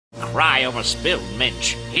Cry over spilled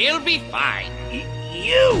Mince. He'll be fine.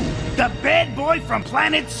 You! The bad boy from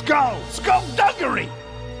Planet Skull! Skullduggery!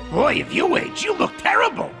 Boy, if you age, you look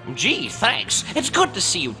terrible! Gee, thanks. It's good to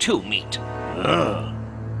see you too, Meat. Ugh.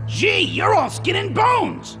 Gee, you're all skin and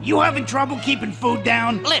bones! You having trouble keeping food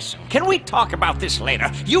down? Listen, can we talk about this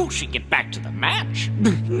later? You should get back to the match.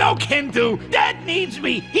 No can do! Dad needs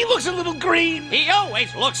me! He looks a little green! He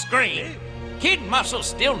always looks green. Kid Muscle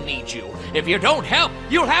still needs you. If you don't help,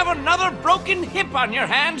 you'll have another broken hip on your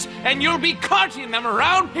hands, and you'll be carting them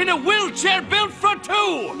around in a wheelchair built for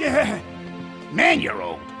two. Man, you're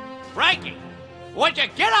old. Frankie, would you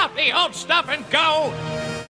get off the old stuff and go?